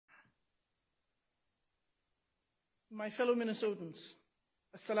My fellow Minnesotans,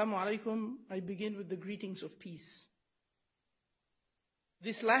 Assalamu alaikum. I begin with the greetings of peace.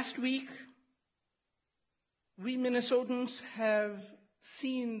 This last week, we Minnesotans have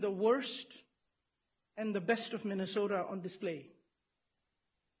seen the worst and the best of Minnesota on display.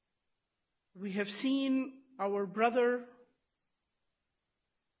 We have seen our brother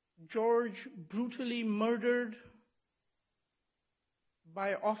George brutally murdered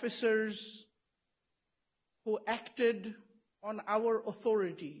by officers who acted on our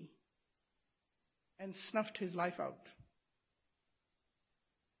authority and snuffed his life out.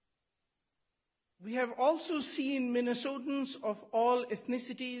 We have also seen Minnesotans of all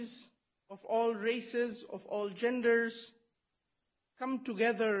ethnicities, of all races, of all genders come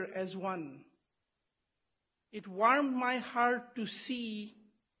together as one. It warmed my heart to see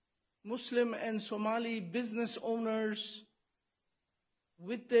Muslim and Somali business owners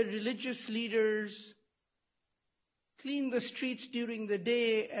with their religious leaders clean the streets during the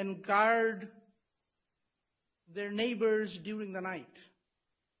day and guard their neighbors during the night.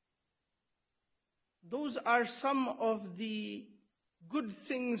 Those are some of the good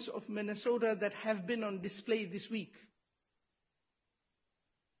things of Minnesota that have been on display this week.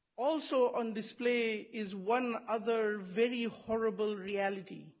 Also on display is one other very horrible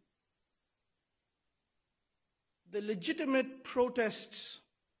reality. The legitimate protests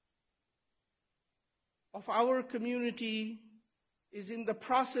of our community is in the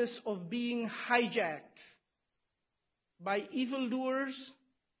process of being hijacked by evildoers,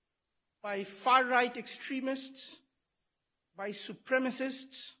 by far-right extremists, by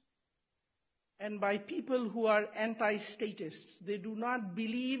supremacists, and by people who are anti-statists. They do not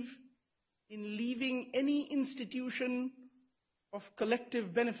believe in leaving any institution of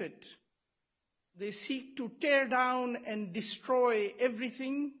collective benefit. They seek to tear down and destroy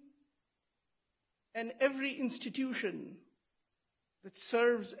everything and every institution that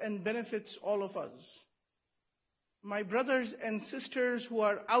serves and benefits all of us. My brothers and sisters who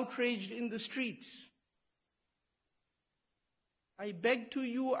are outraged in the streets, I beg to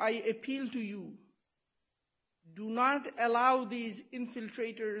you, I appeal to you, do not allow these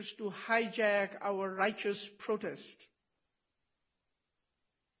infiltrators to hijack our righteous protest.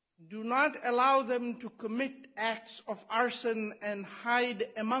 Do not allow them to commit acts of arson and hide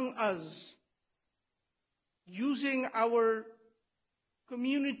among us, using our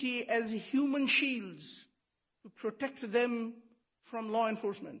community as human shields to protect them from law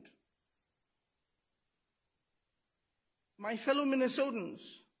enforcement. My fellow Minnesotans,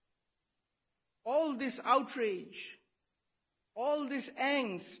 all this outrage, all this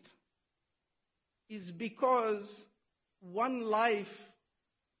angst is because one life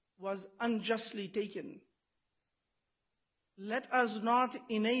was unjustly taken. Let us not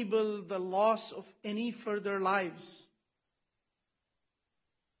enable the loss of any further lives.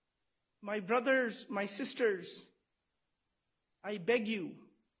 My brothers, my sisters, I beg you,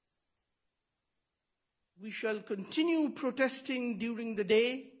 we shall continue protesting during the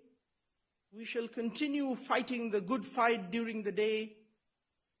day. We shall continue fighting the good fight during the day.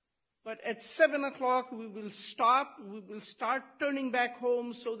 But at 7 o'clock, we will stop. We will start turning back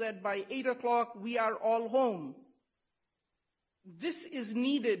home so that by 8 o'clock, we are all home. This is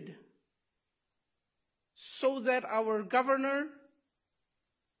needed so that our governor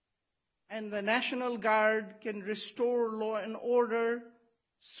and the National Guard can restore law and order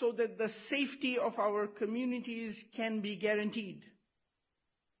so that the safety of our communities can be guaranteed.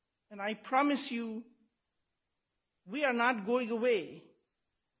 And I promise you, we are not going away.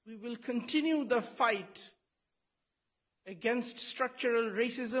 We will continue the fight against structural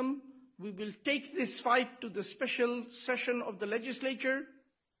racism. We will take this fight to the special session of the legislature.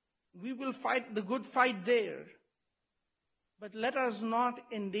 We will fight the good fight there. But let us not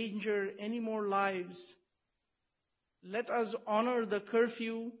endanger any more lives. Let us honor the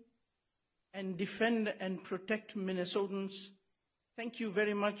curfew and defend and protect Minnesotans. Thank you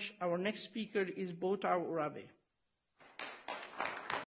very much. Our next speaker is Bota Urabe.